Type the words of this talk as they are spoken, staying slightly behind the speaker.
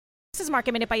is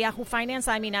Market Minute by Yahoo Finance.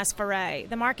 I'm Ines Ferre.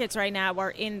 The markets right now are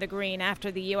in the green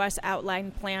after the U.S.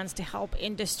 outlined plans to help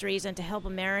industries and to help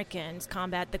Americans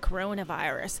combat the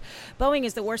coronavirus. Boeing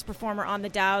is the worst performer on the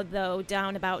Dow, though,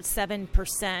 down about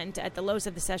 7%. At the lows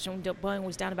of the session, Boeing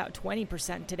was down about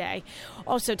 20% today.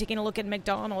 Also, taking a look at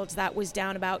McDonald's, that was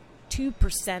down about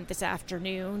 2% this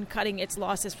afternoon, cutting its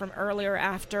losses from earlier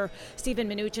after Steven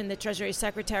Mnuchin, the Treasury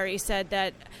Secretary, said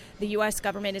that the U.S.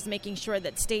 government is making sure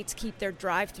that states keep their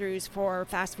drive-thrus for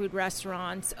fast food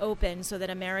restaurants open so that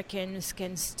Americans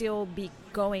can still be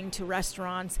going to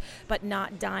restaurants but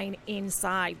not dine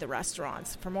inside the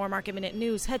restaurants. For more Market Minute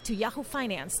news, head to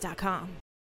yahoofinance.com.